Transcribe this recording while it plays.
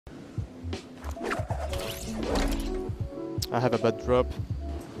I have a bad drop.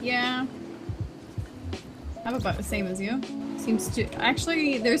 Yeah. I'm about the same as you. Seems to...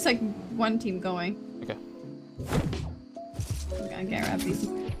 Actually, there's like one team going. Okay. I'm gonna get these.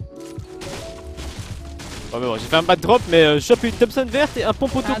 Oh mais bon, j'ai fait un bad drop, mais je chope une Thompson verte et un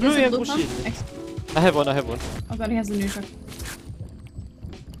pompoto bleu et un gros shield. I have one. Oh god, he has a new shot.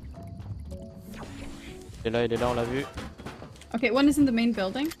 Il est là, on l'a vu. Okay, one is in the main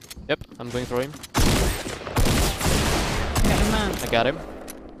building. Yep, I'm going for him. I got a man. I got him.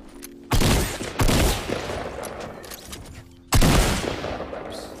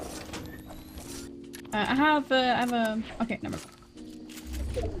 I have a... Okay, never mind.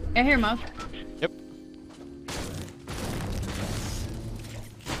 I hear him out. Yep.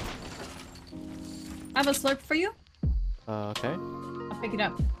 I have a slurp for you. Okay. I'll pick it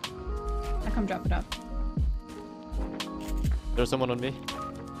up. I'll come drop it up. There's someone on me.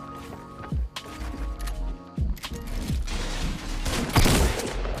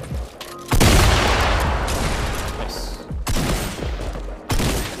 Nice.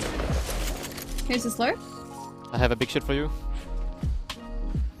 Here's the slurp. I have a big shit for you.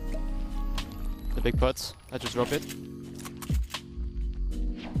 The big pots. I just drop it.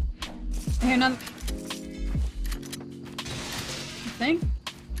 I hear another thing.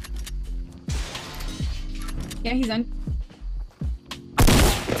 Yeah, he's in.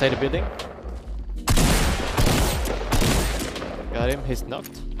 Inside the building. Got him, he's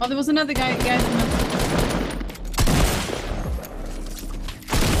knocked. Oh, there was another guy.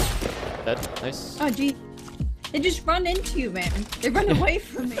 Dead, nice. Oh, gee. They just run into you, man. They run away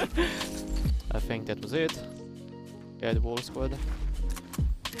from me. I think that was it. Yeah, the wall squad.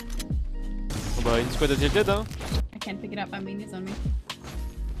 Oh bah, une squad de tilted, hein. I can't pick it up. My minis on me.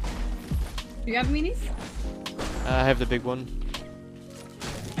 Do you have minis? I have the big one.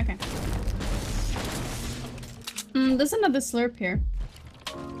 Okay. There's another slurp here.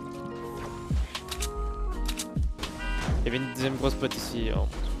 Il y avait une deuxième grosse pote ici. Oh.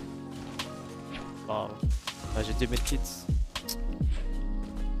 Wow. Ah, j'ai 2 medkits.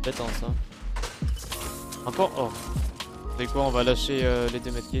 Bête hein, ça. Encore. Oh. C'est quoi, on va lâcher les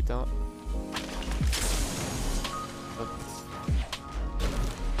 2 medkits hein. Hop.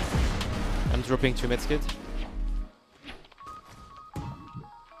 I'm dropping 2 medkits.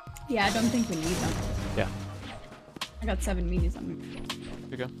 Yeah, I don't think we need them. Yeah. I got 7 minis on me.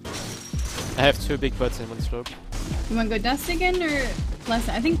 Okay. I have 2 big pots in one slope. You wanna go dust again or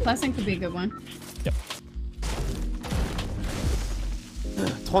pleasant? I think pleasant could be a good one. Yep.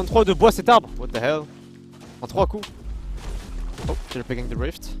 33 de bois cet arbre. What the hell? En 3 coups. Oh, they're picking the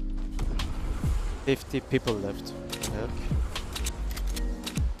rift. 50 people left.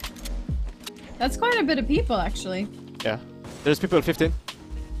 That's quite a bit of people, actually. Yeah. There's people 15.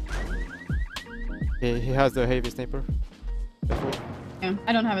 He has the heavy sniper. Yeah,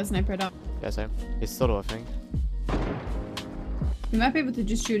 I don't have a sniper at all. Yeah, same. He's solo, I think. You might be able to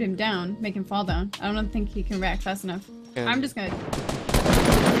just shoot him down, make him fall down. I don't think he can react fast enough. I'm just gonna...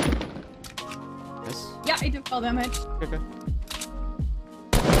 Yes. Yeah, he did fall damage. Okay.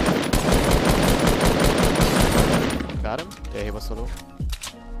 Got him? Yeah, he was solo.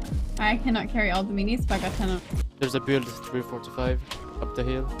 I cannot carry all the minis, but I got 10 of... There's a build 345 up the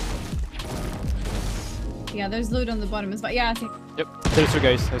hill. Yeah, there's loot on the bottom as well. Yeah, I think... Yep, there's 2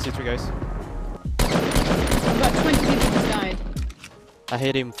 guys. I see 3 guys. About 20 people just died. I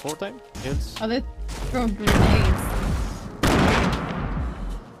hit him 4 times. Yes. Oh, they throw grenades.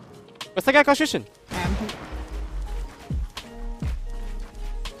 What's the guy construction? Yeah,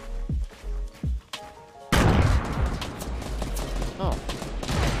 Oh.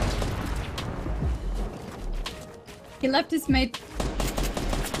 he left his mate.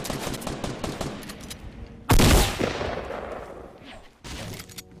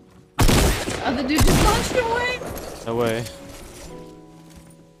 The dude just launched away! No way.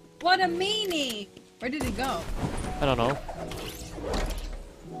 What a meanie! Where did he go? I don't know.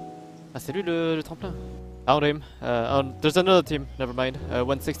 Ah, c'est lui le tremplin. Found him. Oh, there's another team. Never mind.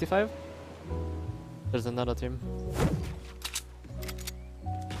 165. There's another team.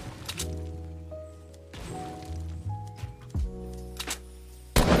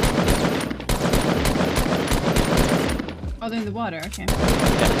 Oh, they're in the water. Okay.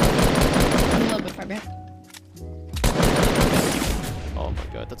 Yeah. I'm a little bit far back. Oh my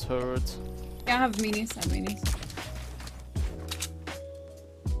god, that's hurt. Yeah, I have minis.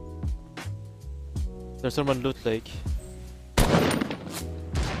 There's someone loot lake.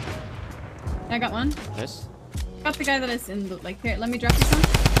 I got one. Nice. Got the guy that is in loot lake. Here, let me drop you some.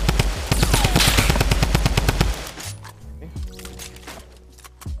 Okay.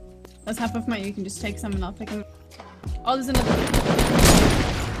 That's half of mine. You can just take some and I'll pick them. Oh, there's another.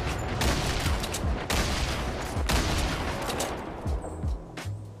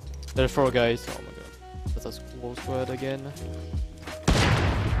 There are 4 guys. Oh my god. That's a squad squad again.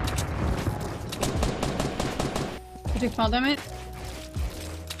 Did you fall damage?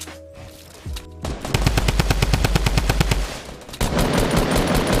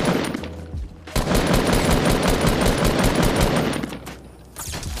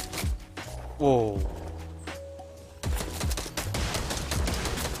 Whoa.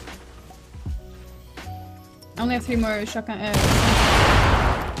 I only have 3 more shotgun.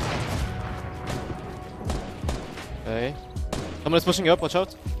 Okay. Someone is pushing up, watch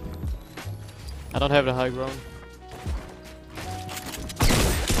out. I don't have the high ground.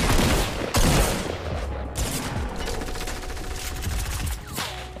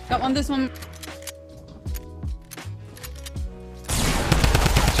 Got one, this one.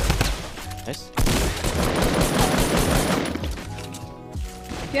 Nice.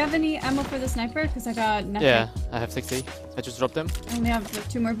 Do you have any ammo for the sniper? Because I got nothing. Yeah, I have 60. I just dropped them. I only have like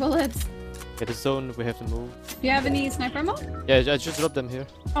 2 more bullets. Get the zone, we have to move. Do you have any sniper ammo? Yeah, I just dropped them here.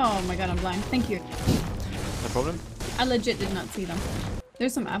 Oh my god, I'm blind. Thank you. No problem. I legit did not see them.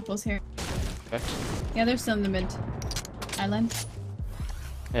 There's some apples here. Okay. Yeah, they're still in the mid island.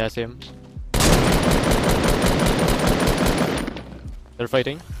 Yeah, I see him. They're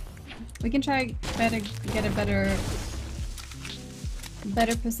fighting. We can try get a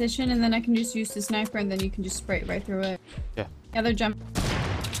better position, and then I can just use the sniper, and then you can just spray it right through it. Yeah. Yeah, they're jumping.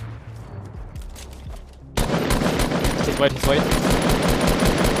 He's white, he's white.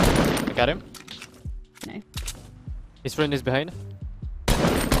 I got him. Nice. His friend is behind.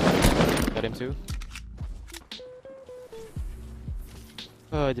 Got him too.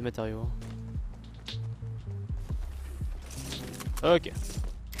 Oh, des matériaux. Okay.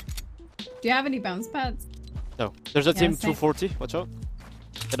 Do you have any bounce pads? No. There's a team same. 240, watch out.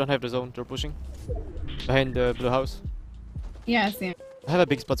 They don't have the zone, they're pushing. Behind the blue house. Yeah, I see him. I have a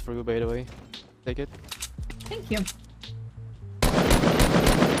big spot for you, by the way. Take it. Thank you.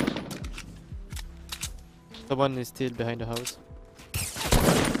 Someone is still behind the house.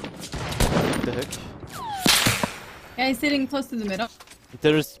 What the heck? Yeah, he's sitting close to the middle.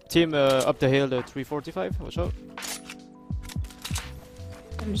 There's team up the hill, the 345, watch out.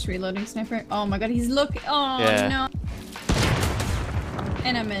 I'm just reloading sniper. Oh my god, he's looking. Oh Yeah. no.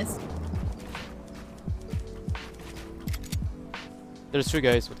 And I missed. There's 3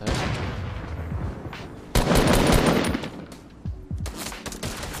 guys, what the heck?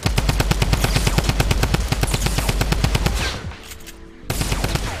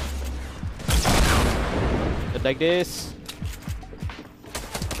 Like this.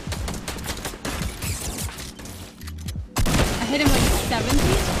 I hit him like 70.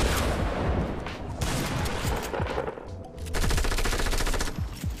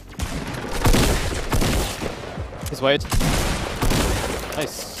 He's white.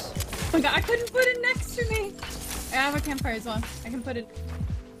 Nice. Oh my god, I couldn't put it next to me. I have a campfire as well. I can put it.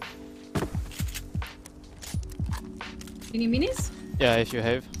 You need minis? Yeah, if you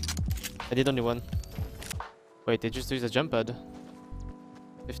have. I did only one. Wait, they just used a jump pad.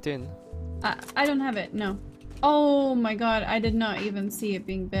 15. I don't have it, no. Oh my god, I did not even see it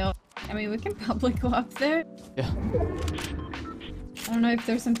being built. I mean, we can probably go up there. Yeah. I don't know if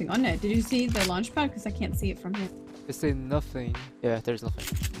there's something on it. Did you see the launch pad? Because I can't see it from here. They say nothing. Yeah, there's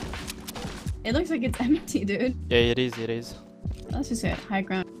nothing. It looks like it's empty, dude. Yeah, it is, it is. Let's just hit high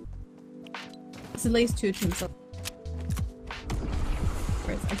ground. It's at least 2 teams.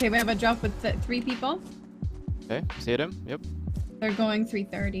 Okay, we have a drop with 3 people. Okay, see them? Yep. They're going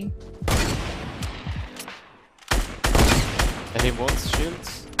 330. I hit once,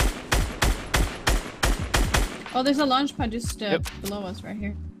 shields. Oh, there's a launch pad just Yep. below us right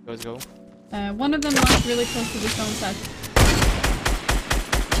here. Let's go. One of them launched really close to the stone set.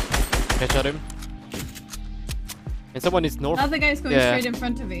 Headshot him. And someone is north. Other guy's going Yeah. straight in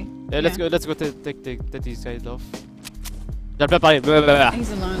front of me. Yeah, let's go take these guys off. Blah, blah, blah, blah, blah, blah.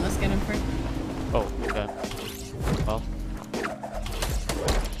 He's alone, let's get him first. Oh, okay. Well.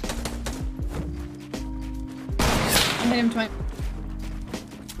 I hit him 20.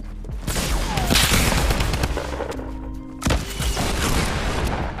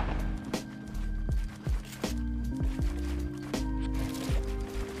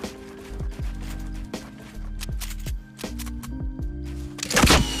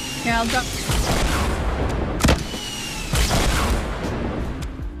 Yeah, I'll drop.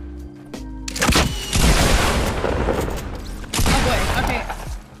 Oh boy, okay.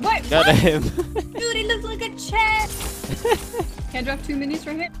 What? Got What? him. Dude, he looks like a chest! Can I drop 2 minis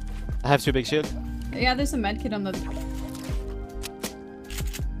right here? I have 2 big shield. Yeah, there's a med kit on the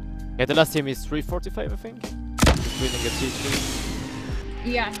Okay, the last team is 345, I think. Winning a T3.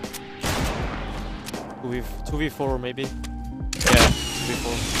 Yeah. 2v4 maybe. Yeah, 2v4.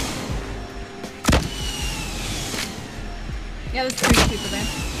 Yeah, there's 3 people there.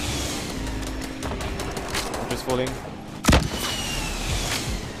 I'm just falling.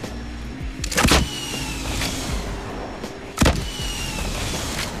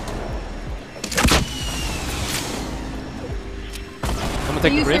 I'm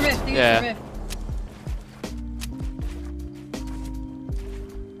gonna take the rift. Yeah.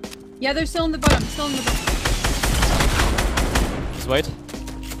 Yeah, they're still in the bottom. Still in the bottom. Just wait.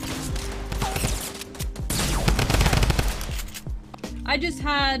 I just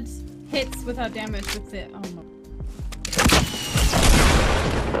had hits without damage with it. Oh no.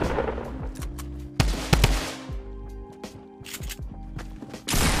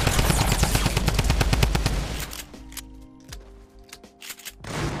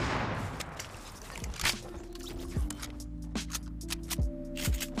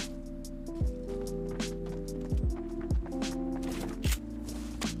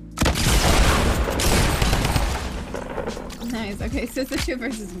 Nice. Okay, so it's a 2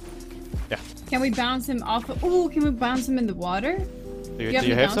 versus. Yeah. Can we bounce him off? Oh, can we bounce him in the water? Do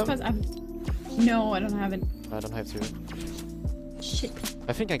you have some? No, I don't have it. I don't have to. Shit.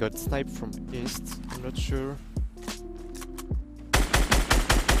 I think I got sniped from east. I'm not sure.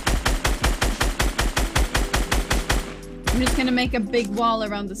 I'm just gonna make a big wall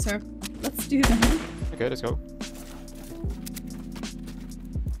around the circle. Let's do that. Okay, let's go.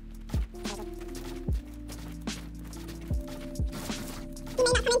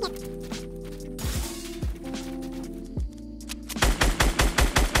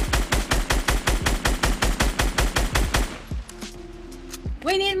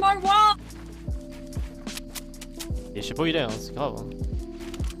 We need more wall! Et je sais pas où il est, hein, c'est grave. Hein.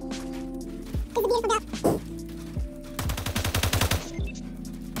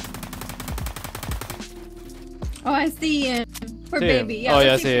 Oh, I see him. Poor See baby. him. Yeah, Oh, yeah,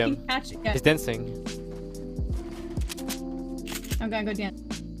 I let's see if we him. can catch it. Yeah. He's dancing. I'm gonna go down.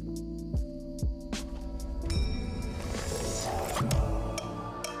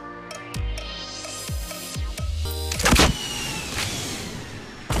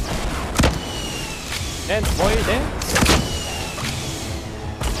 Dance, boy, dance!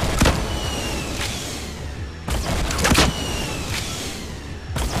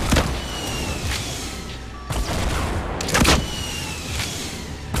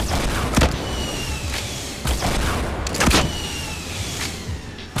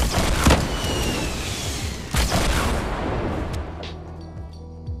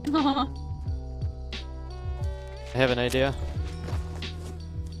 I have an idea.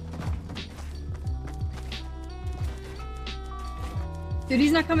 Dude,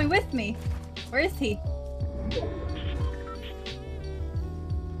 he's not coming with me. Where is he?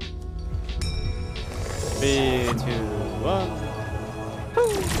 Three, 2, 1.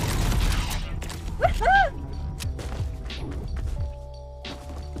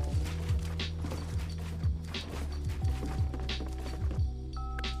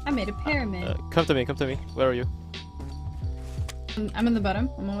 I made a pyramid. Come to me, come to me. Where are you? I'm in the bottom.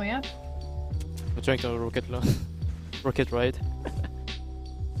 I'm on my way up. I'm trying to rocket ride.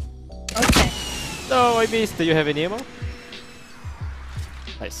 Okay. No, I missed. Do you have any ammo?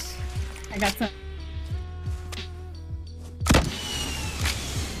 Nice. I got some.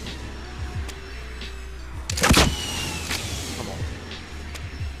 Come on.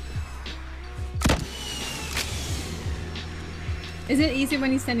 Is it easier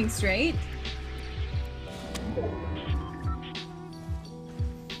when he's standing straight?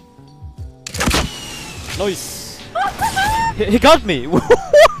 Nice. He got me. What?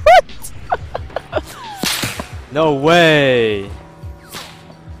 No way.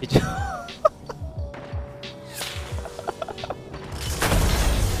 He just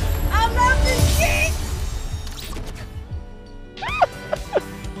I love this shit.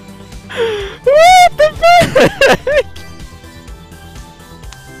 What the fuck?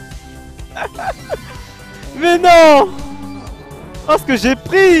 Mais non! Oh, ce que j'ai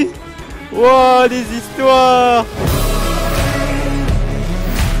pris! Wow, les histoires!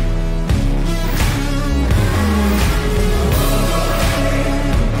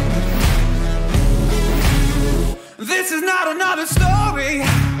 This is not another story.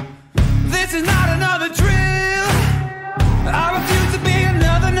 This is not another drill. I refuse to be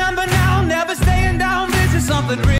another number now. Never staying down. This is something real.